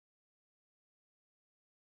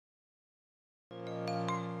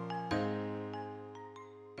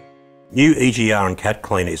New EGR and CAT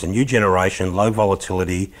Cleaner is a new generation, low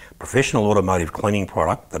volatility, professional automotive cleaning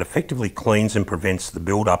product that effectively cleans and prevents the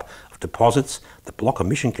build-up of deposits that block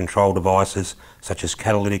emission control devices such as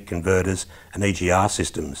catalytic converters and EGR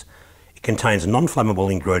systems. It contains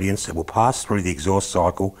non-flammable ingredients that will pass through the exhaust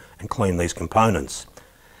cycle and clean these components.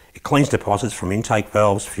 It cleans deposits from intake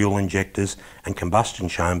valves, fuel injectors and combustion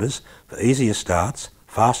chambers for easier starts,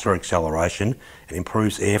 faster acceleration, and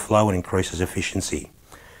improves airflow and increases efficiency.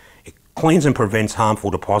 Cleans and prevents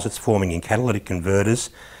harmful deposits forming in catalytic converters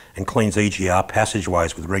and cleans EGR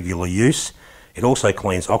passageways with regular use. It also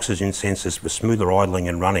cleans oxygen sensors for smoother idling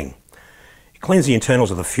and running. It cleans the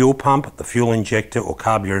internals of the fuel pump, the fuel injector or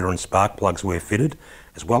carburetor and spark plugs where fitted,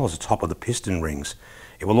 as well as the top of the piston rings.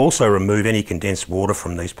 It will also remove any condensed water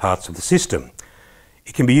from these parts of the system.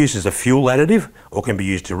 It can be used as a fuel additive or can be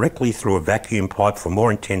used directly through a vacuum pipe for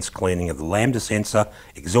more intense cleaning of the lambda sensor,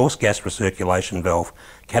 exhaust gas recirculation valve,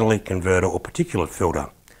 catalytic converter or particulate filter.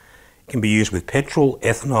 It can be used with petrol,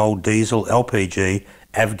 ethanol, diesel, LPG,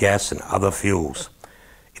 avgas and other fuels.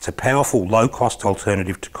 It's a powerful, low-cost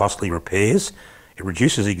alternative to costly repairs. It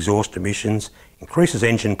reduces exhaust emissions, increases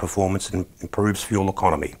engine performance and improves fuel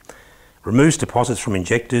economy. Removes deposits from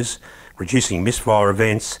injectors, reducing misfire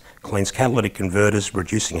events, cleans catalytic converters,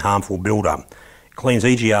 reducing harmful build-up. Cleans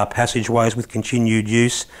EGR passageways with continued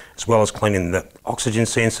use, as well as cleaning the oxygen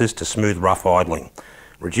sensors to smooth rough idling.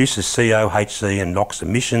 Reduces CO, HC and NOx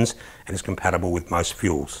emissions and is compatible with most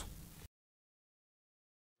fuels.